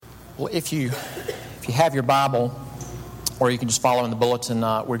Well, if you have your Bible, or you can just follow in the bulletin,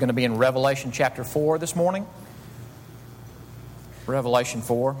 we're going to be in Revelation chapter 4 this morning. Revelation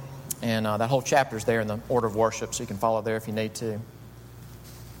 4. And that whole chapter is there in the order of worship, so you can follow there if you need to.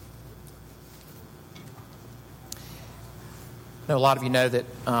 I know a lot of you know that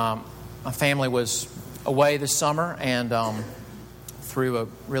my family was away this summer, and through a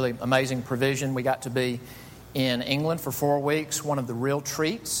really amazing provision, we got to be in England for 4 weeks. One of the real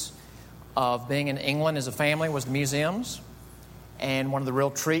treats of being in England as a family was the museums. And one of the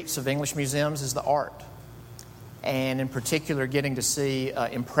real treats of English museums is the art. And in particular, getting to see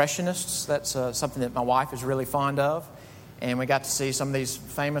Impressionists. That's something that my wife is really fond of. And we got to see some of these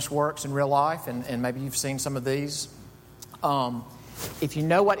famous works in real life, and maybe you've seen some of these. If you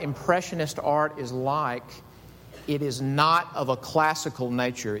know what Impressionist art is like, it is not of a classical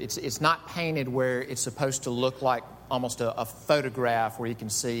nature. It's not painted where it's supposed to look like almost a photograph where you can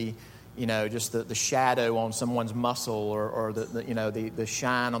see, just the shadow on someone's muscle or the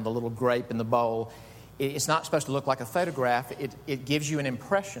shine on the little grape in the bowl. It's not supposed to look like a photograph. It gives you an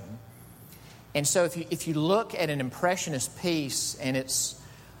impression. And so if you look at an Impressionist piece and it's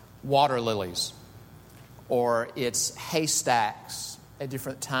water lilies, or it's haystacks at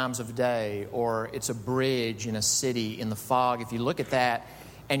different times of day, or it's a bridge in a city in the fog, if you look at that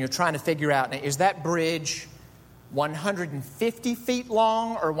and you're trying to figure out, now, is that bridge 150 feet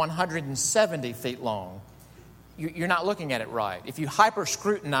long or 170 feet long? You're not looking at it right. If you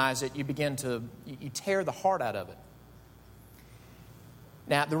hyper-scrutinize it, you tear the heart out of it.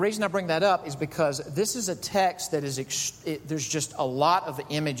 Now, the reason I bring that up is because this is a text that there's just a lot of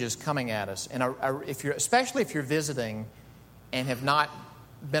images coming at us. And especially if you're visiting and have not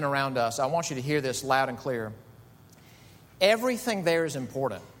been around us, I want you to hear this loud and clear. Everything there is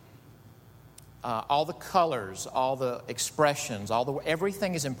important. All the colors, all the expressions,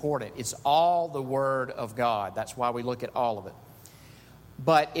 everything is important. It's all the Word of God. That's why we look at all of it.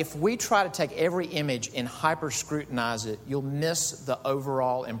 But if we try to take every image and hyper-scrutinize it, you'll miss the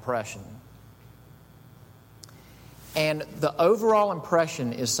overall impression. And the overall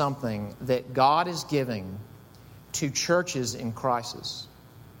impression is something that God is giving to churches in crisis.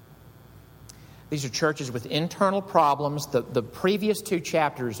 These are churches with internal problems. The previous 2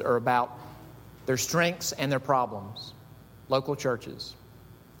 chapters are about their strengths and their problems. Local churches.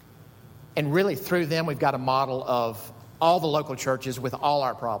 And really through them we've got a model of all the local churches with all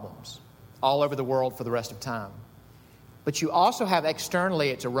our problems, all over the world for the rest of time. But you also have externally,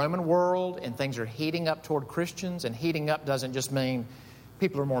 it's a Roman world, and things are heating up toward Christians. And heating up doesn't just mean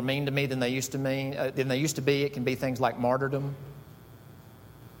people are more mean to me than they used to be. It can be things like martyrdom,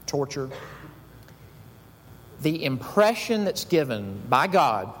 torture. The impression that's given by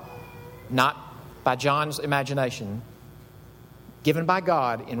God, not by John's imagination, given by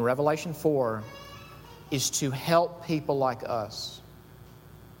God in Revelation 4, is to help people like us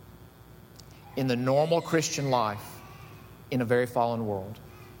in the normal Christian life in a very fallen world.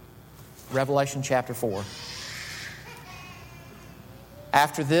 Revelation chapter 4.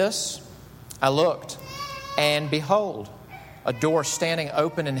 After this, I looked, and behold, a door standing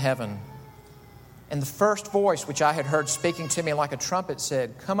open in heaven. And the first voice which I had heard speaking to me like a trumpet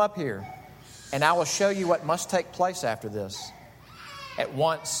said, "Come up here, and I will show you what must take place after this." At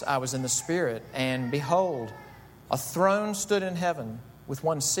once I was in the Spirit, and behold, a throne stood in heaven, with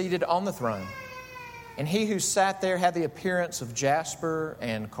one seated on the throne. And he who sat there had the appearance of jasper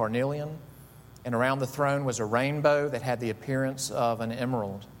and carnelian, and around the throne was a rainbow that had the appearance of an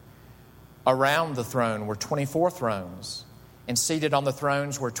emerald. Around the throne were 24 thrones, and seated on the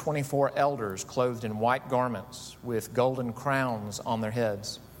thrones were 24 elders, clothed in white garments, with golden crowns on their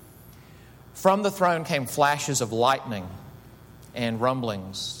heads. From the throne came flashes of lightning, and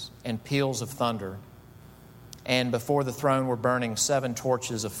rumblings, and peals of thunder. And before the throne were burning 7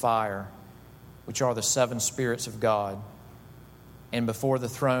 torches of fire, which are the 7 spirits of God. And before the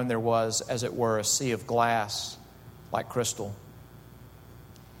throne there was, as it were, a sea of glass like crystal.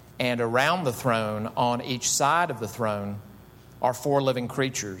 And around the throne, on each side of the throne, are 4 living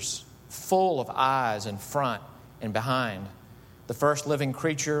creatures, full of eyes in front and behind. The first living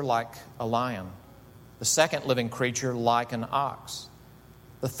creature like a lion. The second living creature like an ox.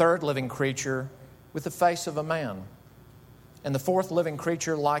 The third living creature with the face of a man. And the fourth living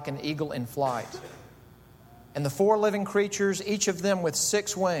creature like an eagle in flight. And the 4 living creatures, each of them with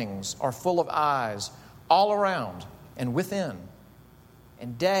 6 wings, are full of eyes all around and within.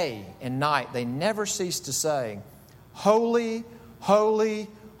 And day and night they never cease to say, "Holy, holy,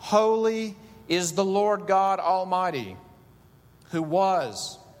 holy is the Lord God Almighty, who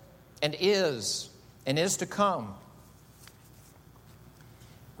was and is to come."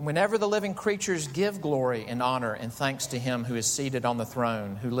 Whenever the living creatures give glory and honor and thanks to Him who is seated on the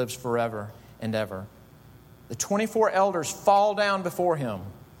throne, who lives forever and ever, the 24 elders fall down before Him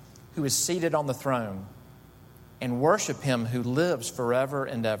who is seated on the throne and worship Him who lives forever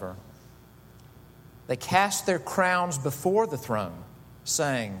and ever. They cast their crowns before the throne,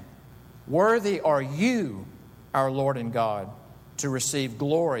 saying, "Worthy are you, our Lord and God, to receive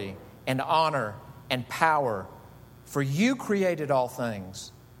glory and honor and power, for you created all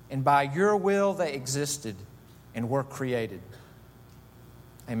things, and by your will they existed and were created."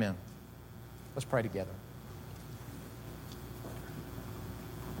 Amen. Let's pray together.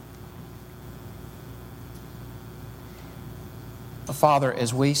 Father,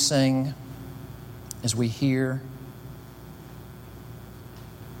 as we sing, as we hear,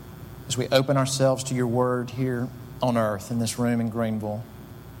 as we open ourselves to your word here on earth in this room in Greenville,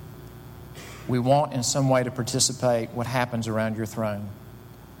 we want in some way to participate what happens around your throne.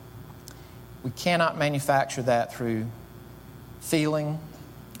 We cannot manufacture that through feeling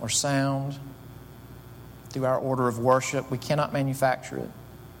or sound, through our order of worship. We cannot manufacture it.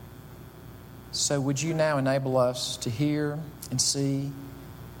 So would you now enable us to hear and see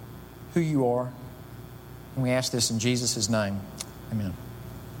who you are? And we ask this in Jesus' name. Amen.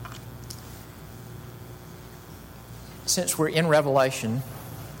 Since we're in Revelation,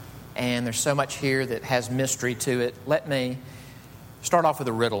 and there's so much here that has mystery to it, let me start off with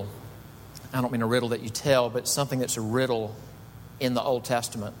a riddle. I don't mean a riddle that you tell, but something that's a riddle in the Old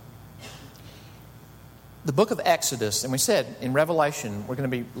Testament. The book of Exodus, and we said in Revelation, we're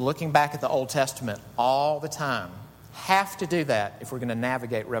going to be looking back at the Old Testament all the time. Have to do that if we're going to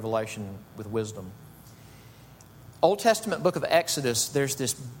navigate Revelation with wisdom. Old Testament book of Exodus, there's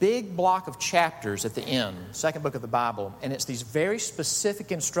this big block of chapters at the end, second book of the Bible, and it's these very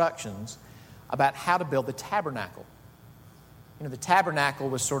specific instructions about how to build the tabernacle. You know, the tabernacle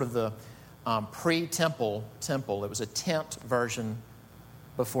was sort of the pre-temple temple. It was a tent version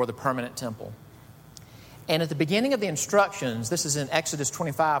before the permanent temple. And at the beginning of the instructions, this is in Exodus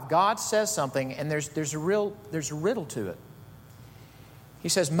 25, God says something, and there's a riddle to it. He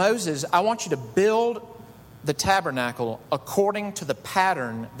says, "Moses, I want you to build the tabernacle according to the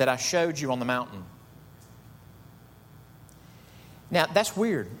pattern that I showed you on the mountain." Now, that's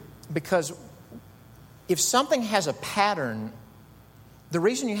weird, because if something has a pattern, the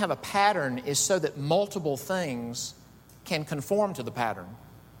reason you have a pattern is so that multiple things can conform to the pattern.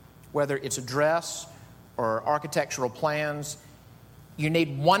 Whether it's a dress or architectural plans, you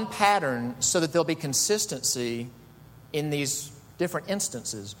need one pattern so that there'll be consistency in these different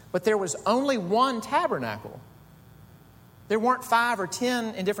instances. But there was only one tabernacle. There weren't 5 or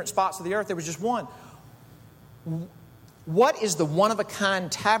 10 in different spots of the earth. There was just one. What is the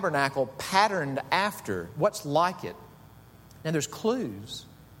one-of-a-kind tabernacle patterned after? What's like it? Now, there's clues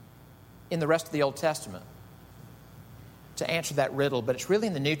in the rest of the Old Testament to answer that riddle, but it's really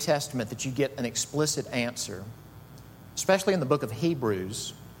in the New Testament that you get an explicit answer, especially in the book of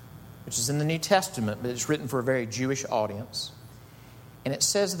Hebrews, which is in the New Testament, but it's written for a very Jewish audience. And it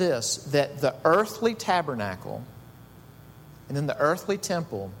says this, that the earthly tabernacle and then the earthly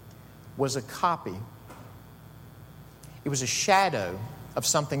temple was a copy. It was a shadow of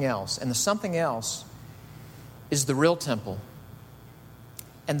something else. And the something else is the real temple.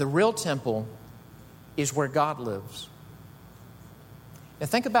 And the real temple is where God lives. Now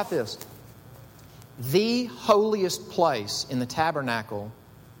think about this. The holiest place in the tabernacle,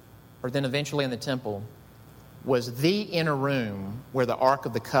 or then eventually in the temple, was the inner room where the Ark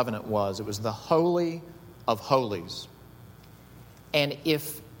of the Covenant was. It was the Holy of Holies. And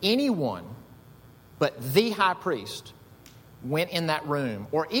if anyone but the high priest went in that room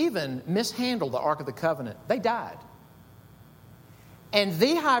or even mishandled the Ark of the Covenant, they died. And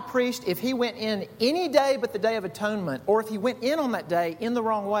the high priest, if he went in any day but the Day of Atonement, or if he went in on that day in the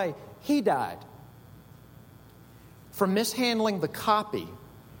wrong way, he died for mishandling the copy.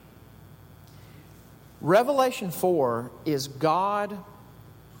 Revelation 4 is God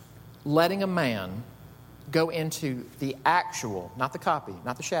letting a man go into the actual, not the copy,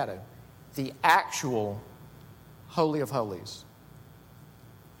 not the shadow, the actual Holy of Holies.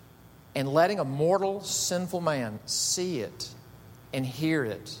 And letting a mortal, sinful man see it and hear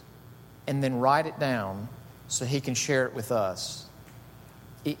it and then write it down so he can share it with us.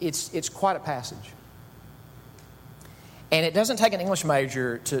 It's quite a passage. And it doesn't take an English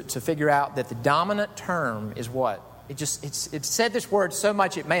major to figure out that the dominant term is what? It said this word so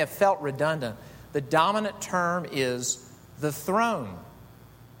much it may have felt redundant. The dominant term is the throne.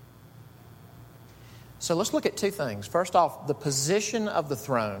 So let's look at two things. First off, the position of the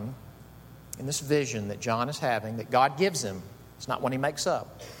throne in this vision that John is having, that God gives him. It's not one he makes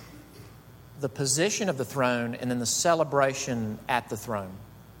up. The position of the throne and then the celebration at the throne.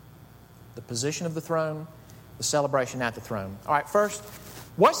 The position of the throne, the celebration at the throne. All right, first,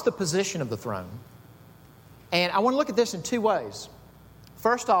 what's the position of the throne? And I want to look at this in two ways.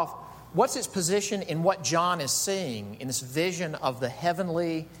 First off, what's its position in what John is seeing in this vision of the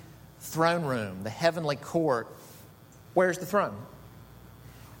heavenly throne room, the heavenly court? Where's the throne?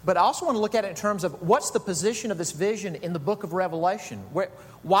 But I also want to look at it in terms of what's the position of this vision in the book of Revelation?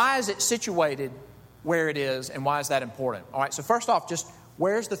 Why is it situated where it is, and why is that important? All right, so first off, just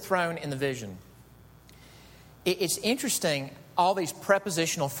where's the throne in the vision? It's interesting, all these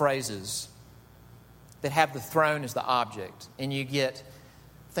prepositional phrases that have the throne as the object, and you get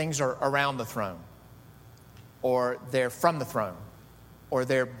things are around the throne, or they're from the throne, or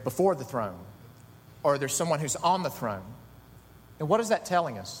they're before the throne, or there's someone who's on the throne. And what is that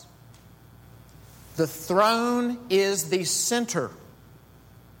telling us? The throne is the center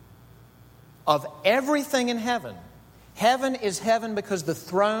of everything in heaven. Heaven is heaven because the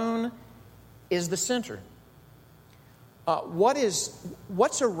throne is the center.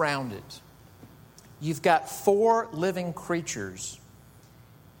 What's around it? You've got 4 living creatures.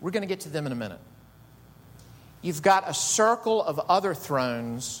 We're going to get to them in a minute. You've got a circle of other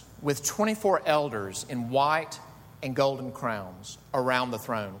thrones with 24 elders in white and golden crowns around the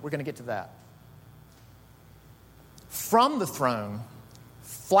throne. We're going to get to that. From the throne,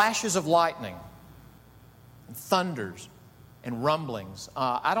 flashes of lightning, and thunders, and rumblings.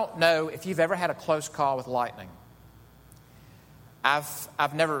 I don't know if you've ever had a close call with lightning.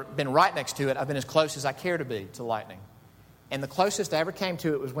 I've never been right next to it. I've been as close as I care to be to lightning. And the closest I ever came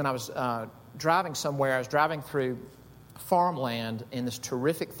to it was when I was driving somewhere. I was driving through farmland in this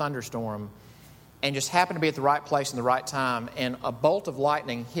terrific thunderstorm and just happened to be at the right place in the right time. And a bolt of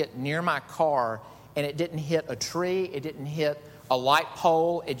lightning hit near my car, and it didn't hit a tree. It didn't hit a light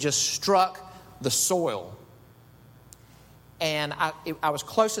pole. It just struck the soil. And I was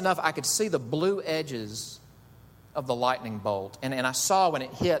close enough I could see the blue edges of the lightning bolt. And I saw when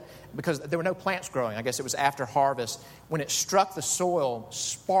it hit, because there were no plants growing, I guess it was after harvest, when it struck the soil,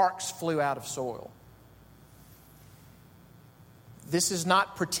 sparks flew out of soil. This is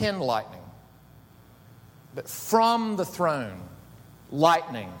not pretend lightning, but from the throne,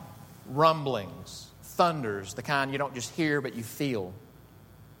 lightning, rumblings, thunders, the kind you don't just hear but you feel.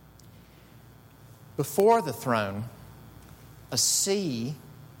 Before the throne, a sea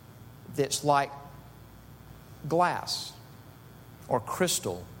that's like glass or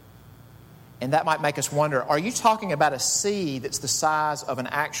crystal. And that might make us wonder, are you talking about a sea that's the size of an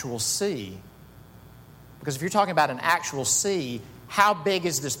actual sea? Because if you're talking about an actual sea, how big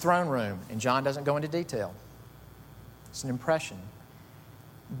is this throne room? And John doesn't go into detail. It's an impression.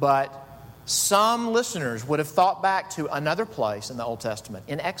 But some listeners would have thought back to another place in the Old Testament,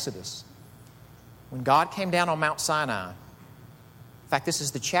 in Exodus, when God came down on Mount Sinai. In fact, this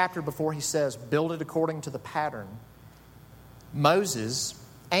is the chapter before he says, build it according to the pattern. Moses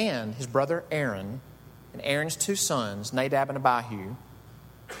and his brother Aaron and Aaron's 2 sons, Nadab and Abihu,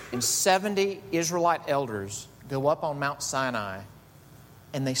 and 70 Israelite elders go up on Mount Sinai,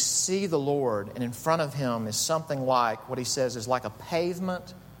 and they see the Lord, and in front of him is something like, what he says is like a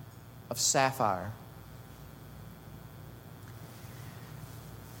pavement of sapphire.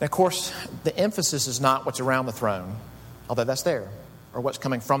 And of course, the emphasis is not what's around the throne, although that's there, or what's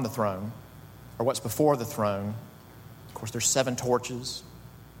coming from the throne, or what's before the throne. Of course, there's 7 torches,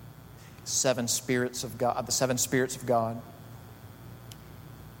 7 spirits of God, the 7 spirits of God.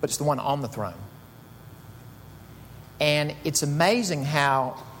 But it's the one on the throne. And it's amazing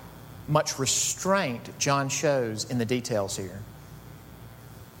how much restraint John shows in the details here.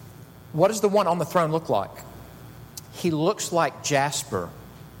 What does the one on the throne look like? He looks like jasper.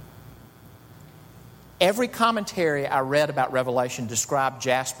 Every commentary I read about Revelation described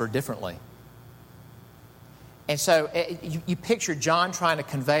jasper differently. And so you picture John trying to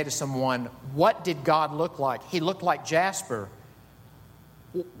convey to someone, what did God look like? He looked like jasper.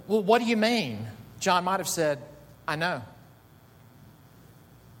 Well, what do you mean? John might have said, I know.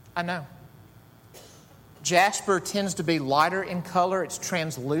 Jasper tends to be lighter in color. It's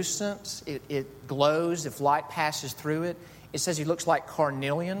translucent. It glows if light passes through it. It says he looks like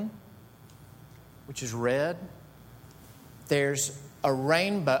carnelian, which is red. There's a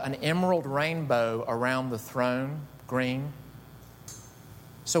rainbow, an emerald rainbow around the throne, green.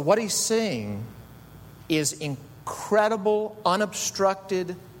 So what he's seeing is incredible,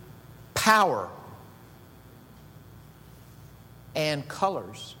 unobstructed power and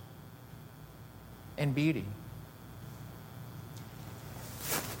colors and beauty.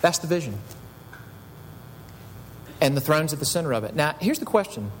 And the throne's at the center of it. Now, here's the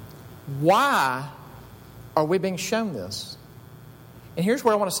question. Why are we being shown this? And here's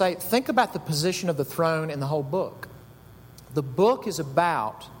where I want to say, think about the position of the throne in the whole book. The book is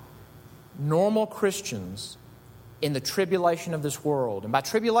about normal Christians in the tribulation of this world. And by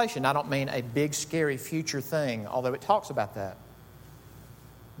tribulation, I don't mean a big, scary future thing, although it talks about that.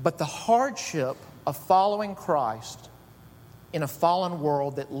 But the hardship of following Christ in a fallen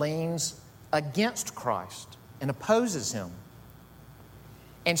world that leans against Christ and opposes Him.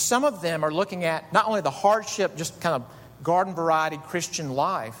 And some of them are looking at not only the hardship, just kind of garden variety Christian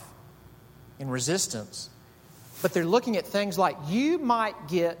life in resistance, but they're looking at things like you might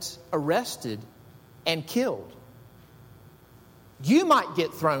get arrested and killed. You might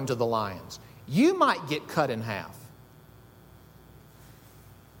get thrown to the lions. You might get cut in half.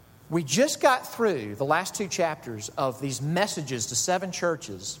 We just got through the last 2 chapters of these messages to 7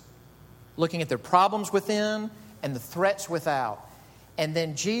 churches, looking at their problems within and the threats without. And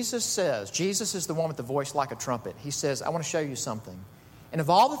then Jesus says, Jesus is the one with the voice like a trumpet. He says, I want to show you something. And of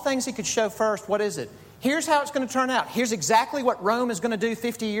all the things He could show first, what is it? Here's how it's going to turn out. Here's exactly what Rome is going to do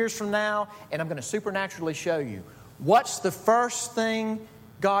 50 years from now, and I'm going to supernaturally show you. What's the first thing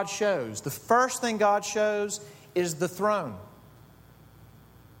God shows? The first thing God shows is the throne.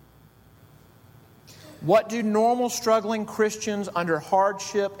 What do normal struggling Christians under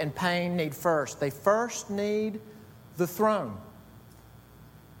hardship and pain need first? They first need the throne.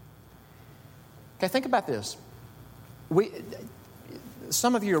 Okay, think about this.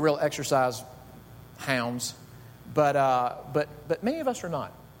 Some of you are real exercise hounds, but many of us are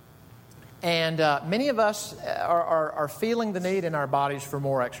not. And many of us are feeling the need in our bodies for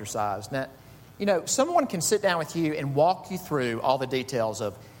more exercise. Now, you know, someone can sit down with you and walk you through all the details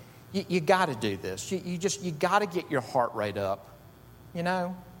of, you got to do this. You got to get your heart rate up. You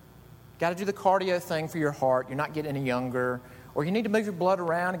know, got to do the cardio thing for your heart. You're not getting any younger. Or you need to move your blood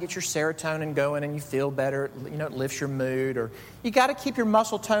around and get your serotonin going and you feel better. You know, it lifts your mood. Or you got to keep your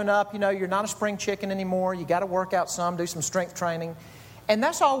muscle tone up. You know, you're not a spring chicken anymore. You got to work out some, do some strength training. And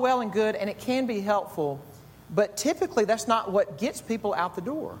that's all well and good, and it can be helpful. But typically, that's not what gets people out the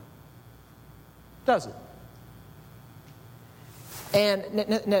door, does it? And,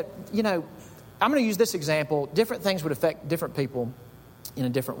 you know, I'm going to use this example. Different things would affect different people in a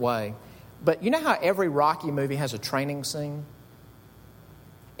different way. But you know how every Rocky movie has a training scene?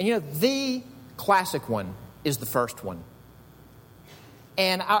 And, you know, the classic one is the first one.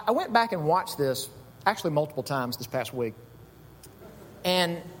 And I went back and watched this, actually multiple times this past week.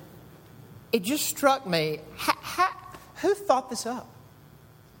 And it just struck me, who thought this up?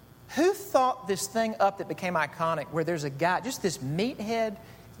 Who thought this thing up that became iconic where there's a guy, just this meathead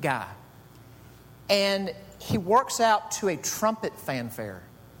guy, and he works out to a trumpet fanfare?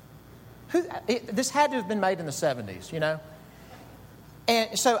 This had to have been made in the 70s, you know?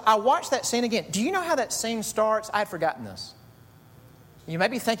 And so I watched that scene again. Do you know how that scene starts? I had forgotten this. You may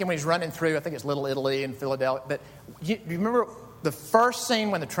be thinking when he's running through, I think it's Little Italy in Philadelphia, but you remember the first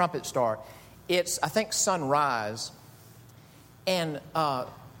scene when the trumpets start? It's, I think, sunrise, and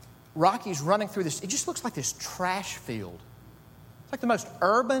Rocky's running through this. It just looks like this trash field. It's like the most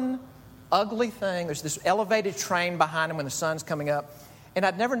urban, ugly thing. There's this elevated train behind him when the sun's coming up. And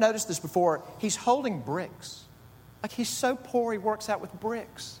I'd never noticed this before. He's holding bricks. Like, he's so poor, he works out with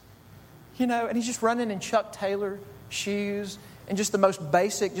bricks. You know, and he's just running in Chuck Taylor shoes and just the most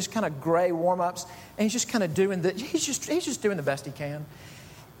basic, just kind of gray warm-ups. And he's just kind of doing he's just doing the best he can.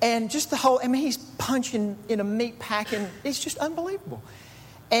 And just the whole, I mean, he's punching in a meat packing. It's just unbelievable.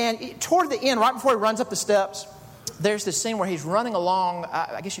 And toward the end, right before he runs up the steps, there's this scene where he's running along,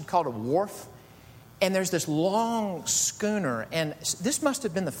 I guess you'd call it a wharf. And there's this long schooner, and this must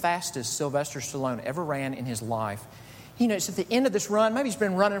have been the fastest Sylvester Stallone ever ran in his life. You know, it's at the end of this run, maybe he's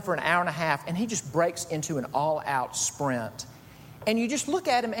been running for an hour and a half, and he just breaks into an all-out sprint. And you just look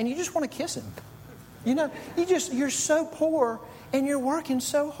at him, and you just want to kiss him. You know, you're so poor, and you're working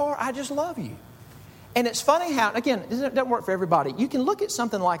so hard. I just love you. And it's funny how, again, it doesn't work for everybody. You can look at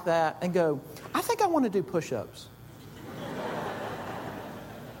something like that and go, I think I want to do push-ups.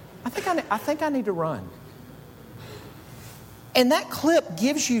 I think I need to run. And that clip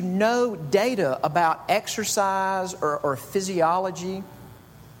gives you no data about exercise or physiology.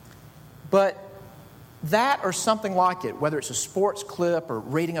 But that or something like it, whether it's a sports clip or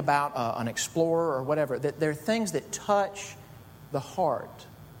reading about an explorer or whatever, that there are things that touch the heart.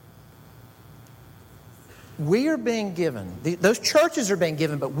 We are being given, those churches are being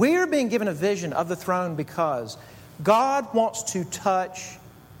given, but we are being given a vision of the throne because God wants to touch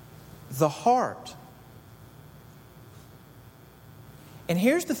the heart. And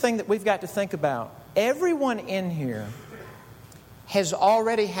here's the thing that we've got to think about. everyone in here has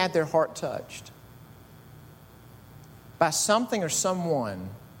already had their heart touched by something or someone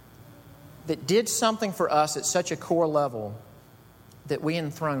that did something for us at such a core level that we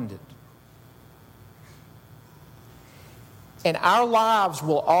enthroned it. And our lives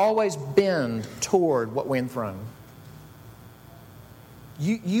will always bend toward what we enthrone.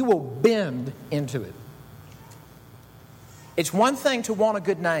 You will bend into it. It's one thing to want a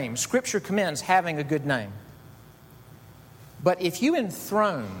good name. Scripture commends having a good name. But if you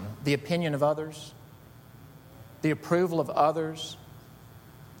enthrone the opinion of others, the approval of others,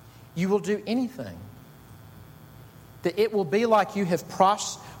 you will do anything. That it will be like you have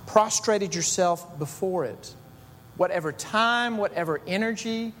prostrated yourself before it. Whatever time, whatever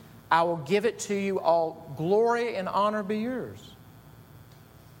energy, I will give it to you. All glory and honor be yours.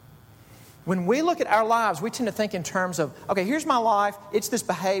 When we look at our lives, we tend to think in terms of, okay, here's my life. It's this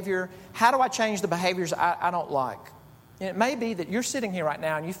behavior. How do I change the behaviors I don't like? And it may be that you're sitting here right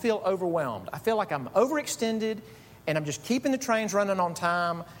now and you feel overwhelmed. I feel like I'm overextended and I'm just keeping the trains running on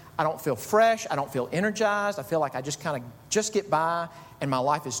time. I don't feel fresh. I don't feel energized. I feel like I just get by and my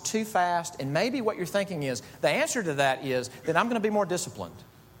life is too fast. And maybe what you're thinking is, the answer to that is that I'm going to be more disciplined.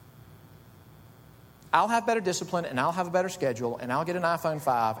 I'll have better discipline and I'll have a better schedule and I'll get an iPhone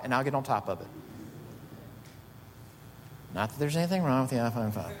 5 and I'll get on top of it. Not that there's anything wrong with the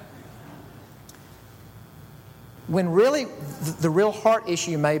iPhone 5. When really the real heart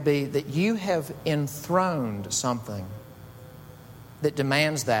issue may be that you have enthroned something that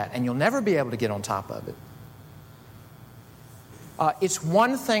demands that and you'll never be able to get on top of it. It's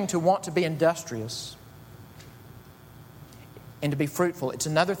one thing to want to be industrious and to be fruitful. It's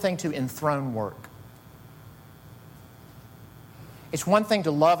another thing to enthrone work. It's one thing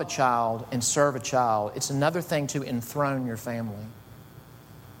to love a child and serve a child. It's another thing to enthrone your family.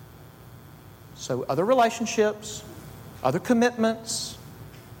 So other relationships, other commitments,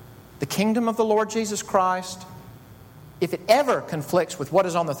 the kingdom of the Lord Jesus Christ, if it ever conflicts with what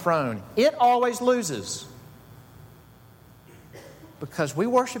is on the throne, it always loses. Because we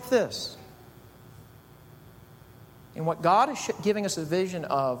worship this. And what God is giving us a vision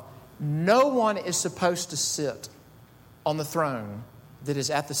of, no one is supposed to sit on the throne that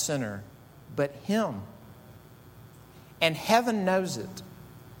is at the center but Him. And heaven knows it.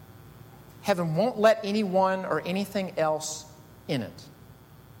 Heaven won't let anyone or anything else in it.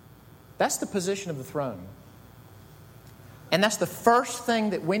 That's the position of the throne. And that's the first thing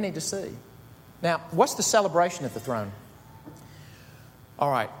that we need to see. Now, what's the celebration at the throne?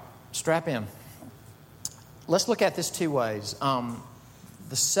 All right, strap in. Let's look at this two ways.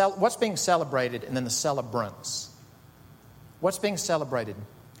 What's being celebrated and then the celebrants. What's being celebrated?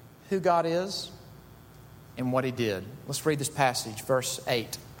 Who God is and what He did. Let's read this passage, verse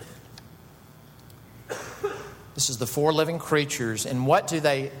 8. This is the four living creatures. And what do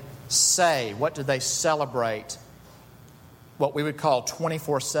they say? What do they celebrate? What we would call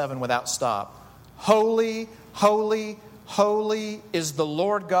 24/7 without stop. Holy, holy, holy is the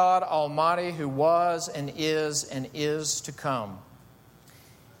Lord God Almighty, who was and is to come.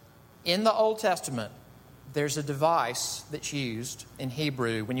 In the Old Testament, there's a device that's used in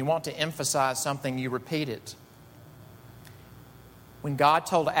Hebrew. When you want to emphasize something, you repeat it. When God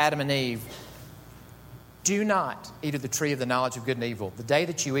told Adam and Eve, do not eat of the tree of the knowledge of good and evil. The day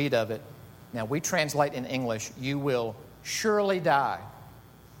that you eat of it, now we translate in English, you will surely die.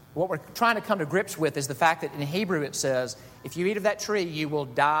 What we're trying to come to grips with is the fact that in Hebrew it says, if you eat of that tree, you will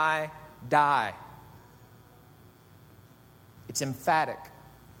die. It's emphatic.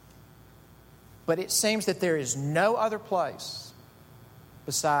 But it seems that there is no other place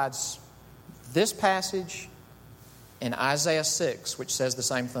besides this passage in Isaiah 6, which says the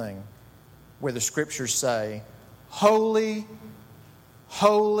same thing, where the Scriptures say, holy,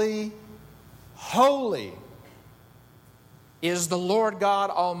 holy, holy is the Lord God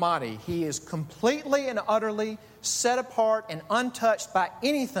Almighty. He is completely and utterly set apart and untouched by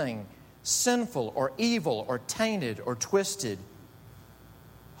anything sinful or evil or tainted or twisted.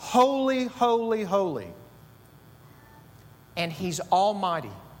 Holy, holy, holy. And He's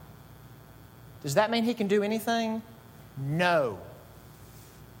almighty. Does that mean He can do anything? No.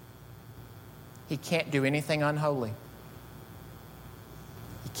 He can't do anything unholy.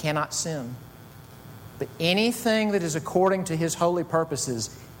 He cannot sin. But anything that is according to His holy purposes,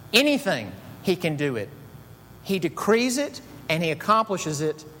 anything, He can do it. He decrees it and He accomplishes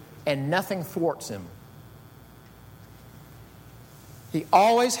it, and nothing thwarts Him. He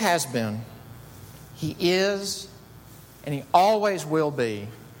always has been, He is, and He always will be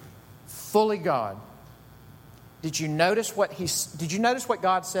fully God. Did you notice what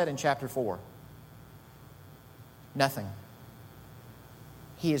God said in chapter 4? Nothing.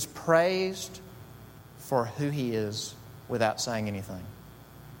 He is praised for who He is without saying anything.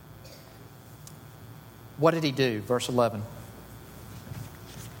 What did He do? Verse 11.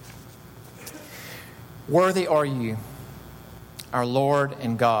 Worthy are you, our Lord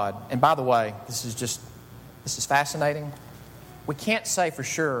and God. And by the way, this is fascinating. We can't say for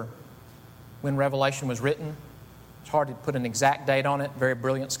sure when Revelation was written. It's hard to put an exact date on it. Very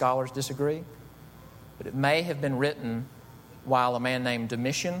brilliant scholars disagree. But it may have been written while a man named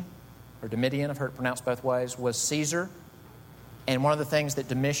Domitian, or Domitian, I've heard it pronounced both ways, was Caesar. And one of the things that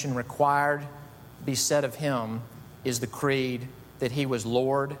Domitian required be said of him is the creed that he was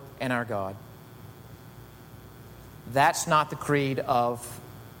Lord and our God. That's not the creed of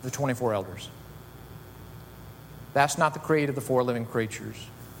the 24 elders. That's not the creed of the four living creatures.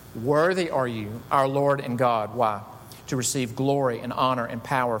 Worthy are you, our Lord and God. Why? To receive glory and honor and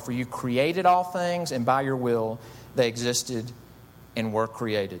power. For you created all things, and by your will they existed and were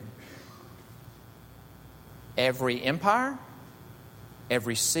created. Every empire,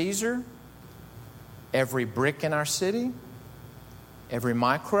 every Caesar, every brick in our city, every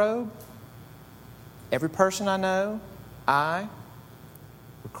microbe, every person I know,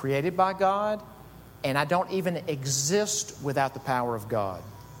 were created by God, and I don't even exist without the power of God.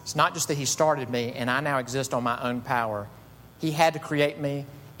 It's not just that He started me and I now exist on my own power. He had to create me,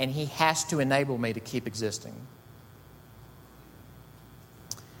 and He has to enable me to keep existing.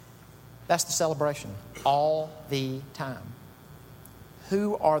 That's the celebration all the time.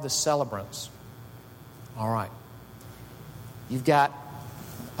 Who are the celebrants? All right. You've got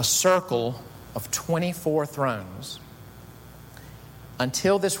a circle of 24 thrones.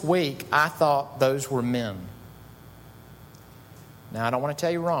 Until this week, I thought those were men. Now, I don't want to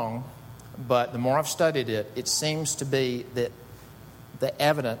tell you wrong, but the more I've studied it, it seems to be that the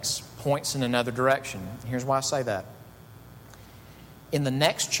evidence points in another direction. Here's why I say that. In the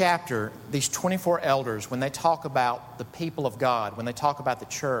next chapter, these 24 elders, when they talk about the people of God, when they talk about the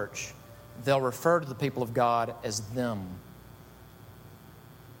church, they'll refer to the people of God as them,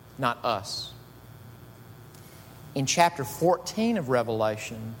 not us. In chapter 14 of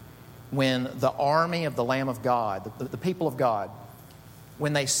Revelation, when the army of the Lamb of God, the people of God,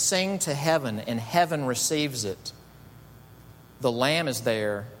 when they sing to heaven and heaven receives it, the Lamb is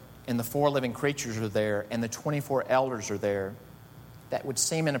there and the four living creatures are there and the 24 elders are there. That would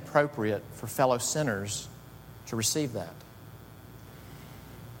seem inappropriate for fellow sinners to receive that.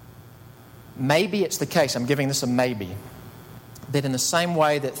 Maybe it's the case, I'm giving this a maybe, that in the same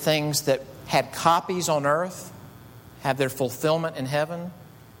way that things that had copies on earth have their fulfillment in heaven,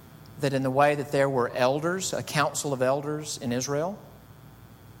 that in the way that there were elders, a council of elders in Israel,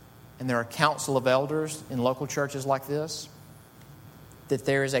 and there are a council of elders in local churches like this, that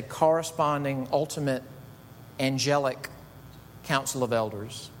there is a corresponding ultimate angelic council of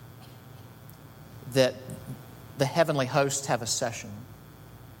elders, that the heavenly hosts have a session.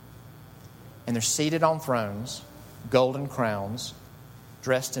 And they're seated on thrones, golden crowns,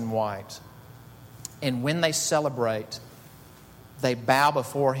 dressed in white. And when they celebrate, they bow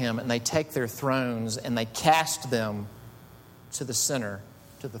before Him and they take their thrones and they cast them to the center,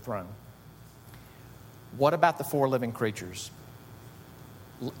 to the throne. What about the four living creatures?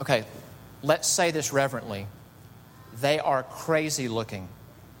 Okay, let's say this reverently. They are crazy looking.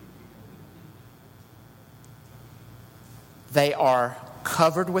 They are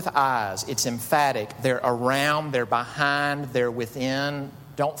covered with eyes. It's emphatic. They're around, they're behind, they're within.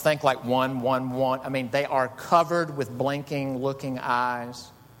 Don't think like one. I mean, they are covered with blinking, looking eyes.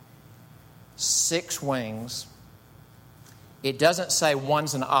 6 wings. It doesn't say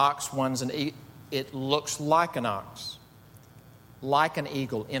one's an ox, one's an eagle. It looks like an ox, like an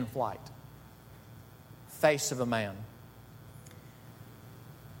eagle in flight. Face of a man.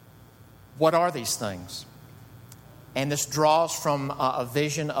 What are these things? And this draws from a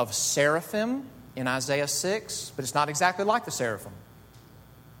vision of seraphim in Isaiah 6, but it's not exactly like the seraphim.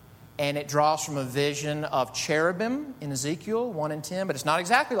 And it draws from a vision of cherubim in Ezekiel 1 and 10, but it's not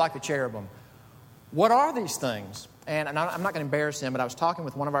exactly like the cherubim. What are these things? And I'm not going to embarrass him, but I was talking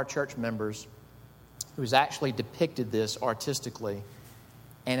with one of our church members who's actually depicted this artistically.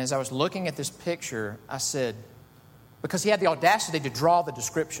 And as I was looking at this picture, I said, because he had the audacity to draw the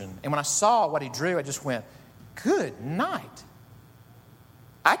description. And when I saw what he drew, I just went, good night.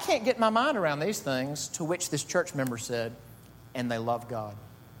 I can't get my mind around these things, to which this church member said, and they love God.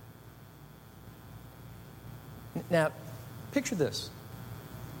 Now, picture this.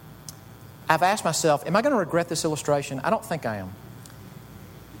 I've asked myself, am I going to regret this illustration? I don't think I am.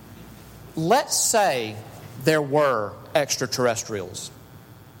 Let's say there were extraterrestrials.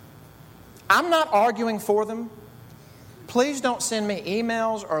 I'm not arguing for them. please don't send me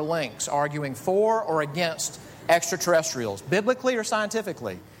emails or links arguing for or against extraterrestrials, biblically or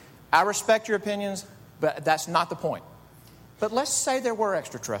scientifically. I respect your opinions, but that's not the point. But let's say there were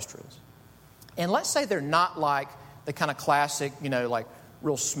extraterrestrials. And let's say they're not like the kind of classic, like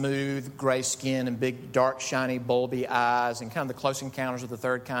real smooth, gray skin and big, dark, shiny, bulby eyes and kind of the Close Encounters of the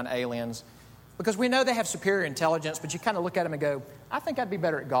Third Kind aliens. Because we know they have superior intelligence, but you kind of look at them and go, I think I'd be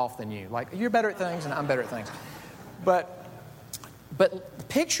better at golf than you. Like, you're better at things and I'm better at things. But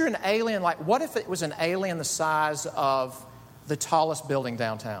picture an alien, like what if it was an alien the size of the tallest building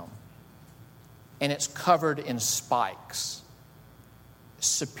downtown? And it's covered in spikes.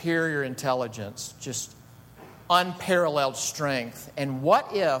 Superior intelligence, just unparalleled strength. And what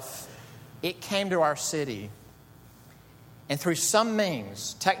if it came to our city and through some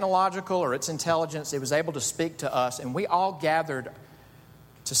means, technological or its intelligence, it was able to speak to us and we all gathered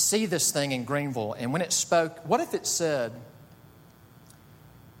to see this thing in Greenville. And when it spoke, what if it said,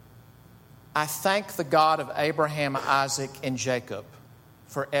 I thank the God of Abraham, Isaac, and Jacob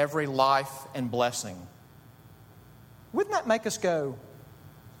for every life and blessing. Wouldn't that make us go,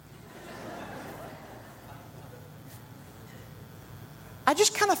 I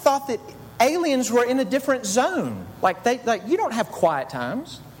just kind of thought that aliens were in a different zone. Like you don't have quiet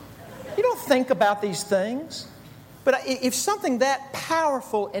times. You don't think about these things. But if something that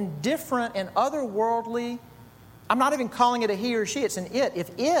powerful and different and otherworldly, I'm not even calling it a he or she, it's an it. If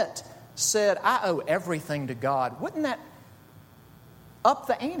it said, I owe everything to God, wouldn't that up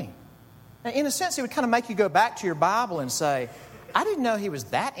the ante? Now, in a sense, it would kind of make you go back to your Bible and say, I didn't know He was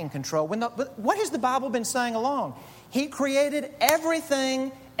that in control. But what has the Bible been saying along? He created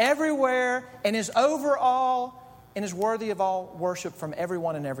everything, everywhere, and is over all, and is worthy of all worship from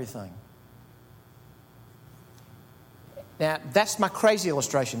everyone and everything. Now, that's my crazy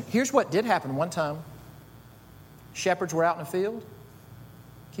illustration. Here's what did happen one time. Shepherds were out in the field,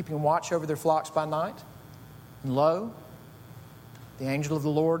 keeping watch over their flocks by night. And lo, the angel of the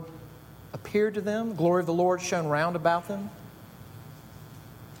Lord appeared to them. The glory of the Lord shone round about them.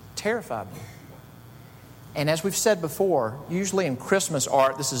 Terrified them. And as we've said before, usually in Christmas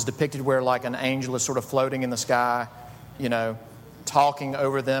art, this is depicted where like an angel is sort of floating in the sky, talking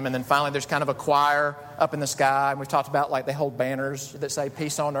over them. And then finally there's kind of a choir up in the sky. And we've talked about like they hold banners that say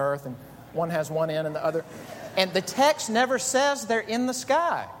peace on earth. And one has one end and the other. And the text never says they're in the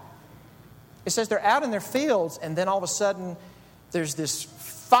sky. It says they're out in their fields. And then all of a sudden there's this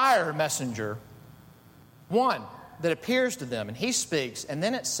fire messenger, one that appears to them. And he speaks. And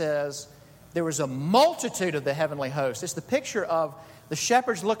then it says there was a multitude of the heavenly host. It's the picture of the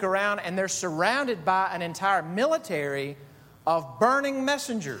shepherds look around and they're surrounded by an entire military of burning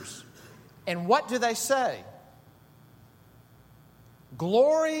messengers. And what do they say?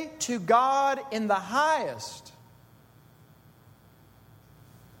 Glory to God in the highest.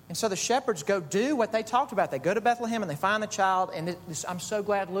 And so the shepherds go do what they talked about. They go to Bethlehem and they find the child. And I'm so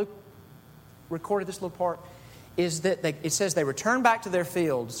glad Luke recorded this little part. Is that it says they return back to their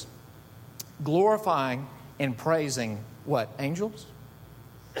fields glorifying and praising what? Angels?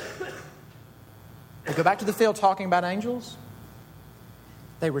 They go back to the field talking about angels.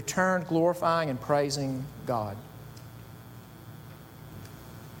 They returned glorifying and praising God.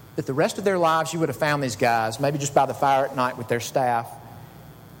 That the rest of their lives you would have found these guys, maybe just by the fire at night with their staff,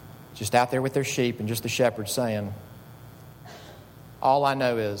 just out there with their sheep and just the shepherds saying, all I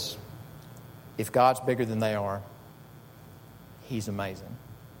know is if God's bigger than they are, He's amazing.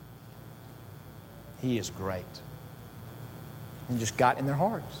 He is great. And just got in their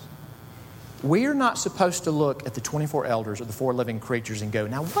hearts. We are not supposed to look at the 24 elders or the 4 living creatures and go,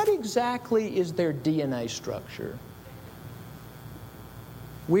 now what exactly is their DNA structure?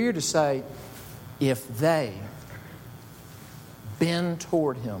 We are to say, if they bend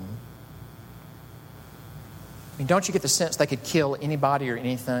toward Him, I mean, don't you get the sense they could kill anybody or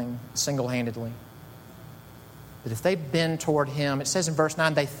anything single-handedly? That if they bend toward Him, it says in verse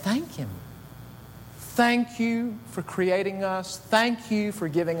 9, they thank Him. Thank you for creating us. Thank you for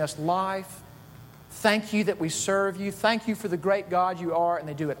giving us life. Thank you that we serve you. Thank you for the great God you are. And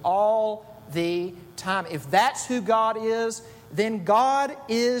they do it all the time. If that's who God is, then God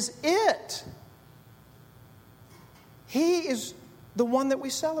is it. He is the one that we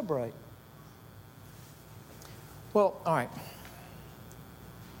celebrate. Well, all right.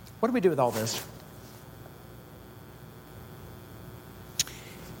 What do we do with all this?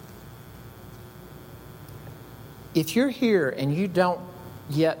 If you're here and you don't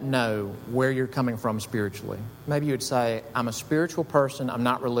yet know where you're coming from spiritually, maybe you would say, I'm a spiritual person, I'm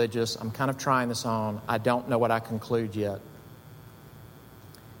not religious, I'm kind of trying this on, I don't know what I conclude yet.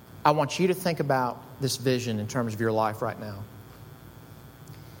 I want you to think about this vision in terms of your life right now.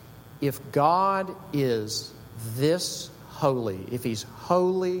 If God is this holy, if He's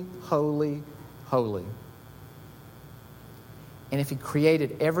holy, holy, holy, and if He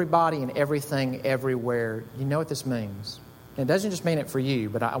created everybody and everything everywhere, you know what this means. And it doesn't just mean it for you,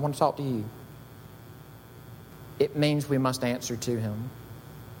 but I want to talk to you. It means we must answer to Him.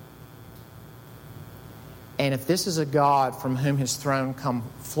 And if this is a God from whom His throne come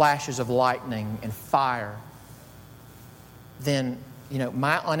flashes of lightning and fire, then,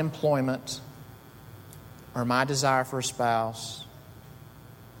 my unemployment or my desire for a spouse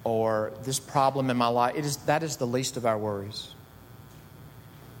or this problem in my life, that is the least of our worries.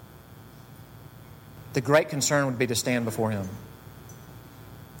 The great concern would be to stand before Him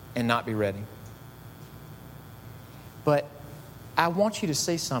and not be ready. But I want you to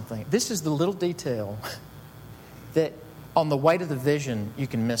see something. This is the little detail that on the way to the vision, you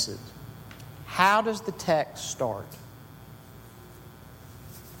can miss it. How does the text start?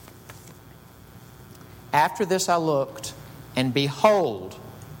 After this I looked, and behold,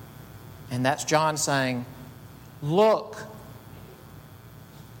 and that's John saying, look,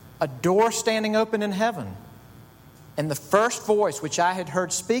 a door standing open in heaven. And the first voice which I had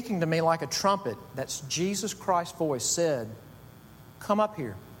heard speaking to me like a trumpet, that's Jesus Christ's voice, said, come up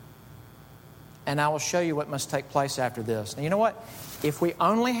here, and I will show you what must take place after this. Now, you know what? If we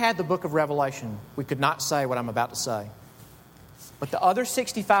only had the book of Revelation, we could not say what I'm about to say. But the other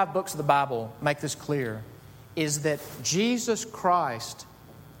 65 books of the Bible make this clear, is that Jesus Christ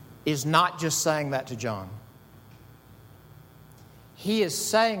is not just saying that to John. He is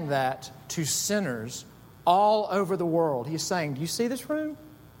saying that to sinners all over the world. He is saying, do you see this room?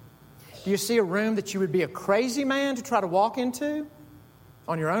 Do you see a room that you would be a crazy man to try to walk into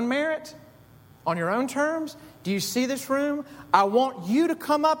on your own merit, on your own terms? Do you see this room? I want you to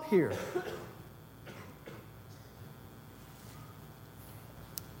come up here.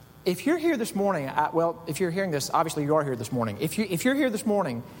 If you're here this morning, if you're hearing this, obviously you are here this morning. If you're here this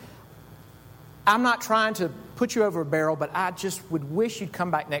morning, I'm not trying to put you over a barrel, but I just would wish you'd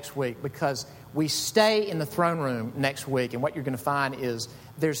come back next week, because we stay in the throne room next week, and what you're going to find is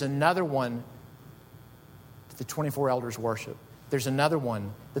there's another one that the 24 elders worship. There's another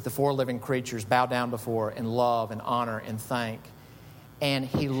one that the 4 living creatures bow down before and love and honor and thank. And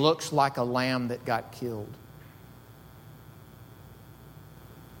He looks like a lamb that got killed.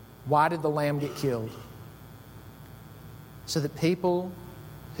 Why did the lamb get killed? So that people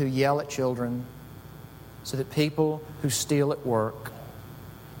who yell at children, so that people who steal at work,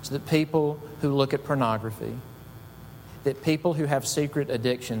 so that people who look at pornography, that people who have secret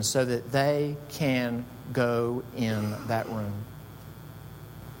addictions, so that they can go in that room.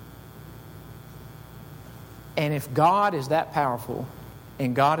 And if God is that powerful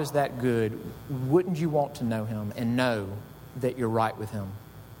and God is that good, wouldn't you want to know Him and know that you're right with Him?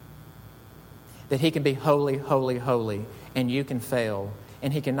 That He can be holy, holy, holy, and you can fail.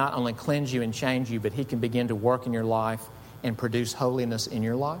 And He can not only cleanse you and change you, but He can begin to work in your life and produce holiness in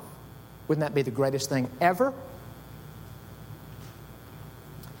your life. Wouldn't that be the greatest thing ever?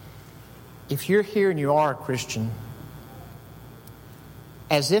 If you're here and you are a Christian,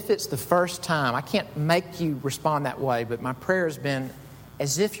 as if it's the first time, I can't make you respond that way, but my prayer has been,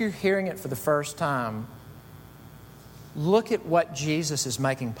 as if you're hearing it for the first time, look at what Jesus is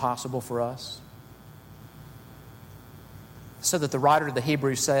making possible for us. So that the writer of the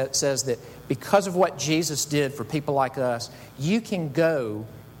Hebrews says that because of what Jesus did for people like us, you can go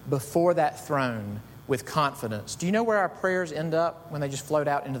before that throne with confidence. Do you know where our prayers end up when they just float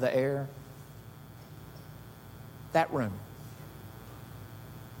out into the air? That room.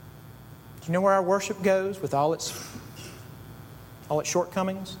 Do you know where our worship goes with all its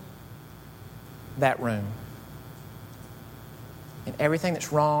shortcomings? That room. And everything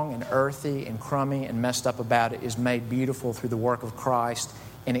that's wrong and earthy and crummy and messed up about it is made beautiful through the work of Christ,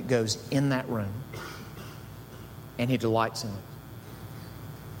 and it goes in that room. And He delights in it.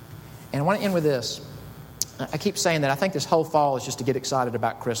 And I want to end with this. I keep saying that I think this whole fall is just to get excited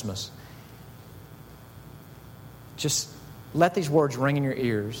about Christmas. Just let these words ring in your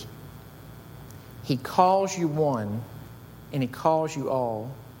ears. He calls you one, and He calls you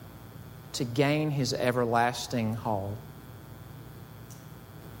all to gain His everlasting hall.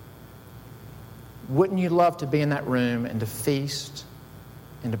 Wouldn't you love to be in that room and to feast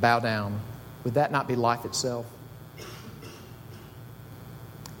and to bow down? Would that not be life itself?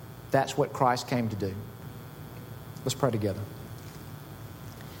 That's what Christ came to do. Let's pray together.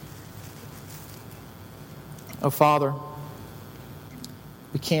 Oh, Father,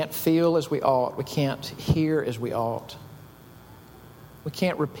 we can't feel as we ought. We can't hear as we ought. We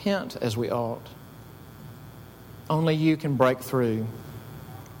can't repent as we ought. Only you can break through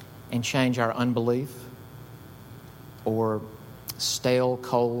and change our unbelief or stale,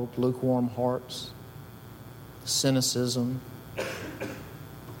 cold, lukewarm hearts, cynicism.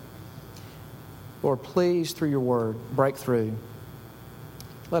 Lord, please, through your word, break through.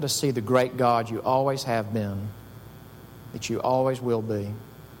 Let us see the great God you always have been, that you always will be,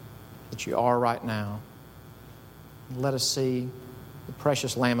 that you are right now. Let us see the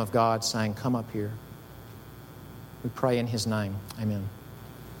precious Lamb of God saying, come up here. We pray in his name. Amen.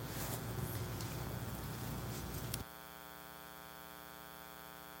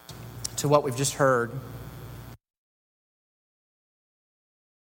 To what we've just heard,